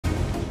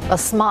A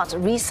smart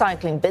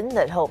recycling bin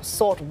that helps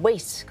sort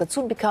waste could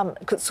soon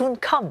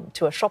come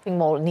to a shopping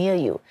mall near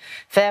you.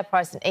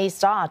 FairPrice and A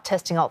STAR are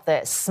testing out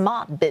their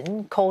smart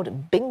bin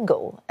called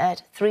Bingo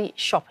at 3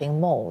 shopping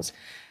malls.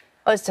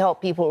 It's to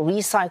help people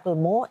recycle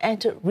more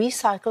and to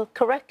recycle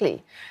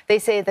correctly. They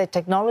say that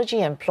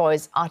technology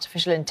employs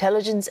artificial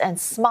intelligence and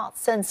smart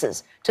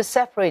sensors to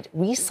separate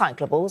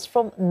recyclables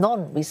from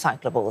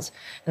non-recyclables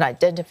and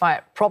identify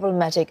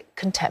problematic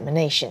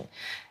contamination.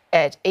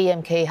 At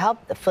AMK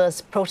Hub, the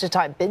first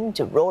prototype bin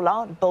to roll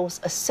out boasts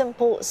a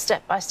simple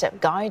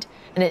step-by-step guide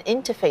and an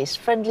interface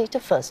friendly to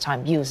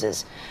first-time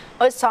users.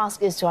 Its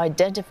task is to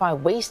identify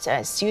waste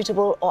as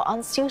suitable or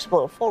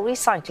unsuitable for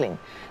recycling.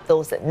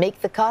 Those that make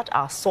the cut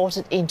are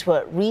sorted into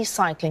a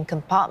recycling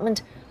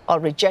compartment, while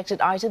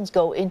rejected items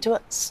go into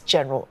a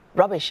general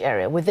rubbish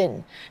area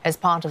within. As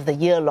part of the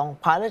year-long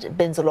pilot,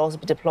 bins will also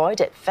be deployed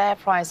at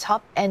FairPrice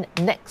Hub and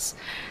Next.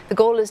 The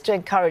goal is to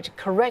encourage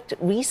correct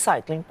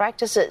recycling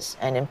practices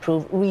and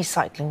improve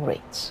recycling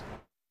rates.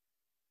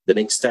 The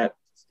next step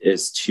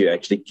is to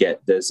actually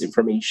get this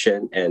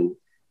information and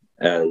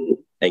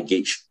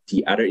engage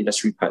the other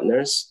industry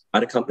partners,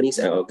 other companies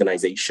and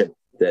organizations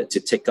to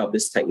take up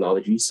this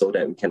technology so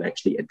that we can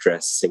actually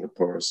address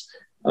Singapore's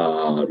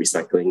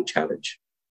recycling challenge.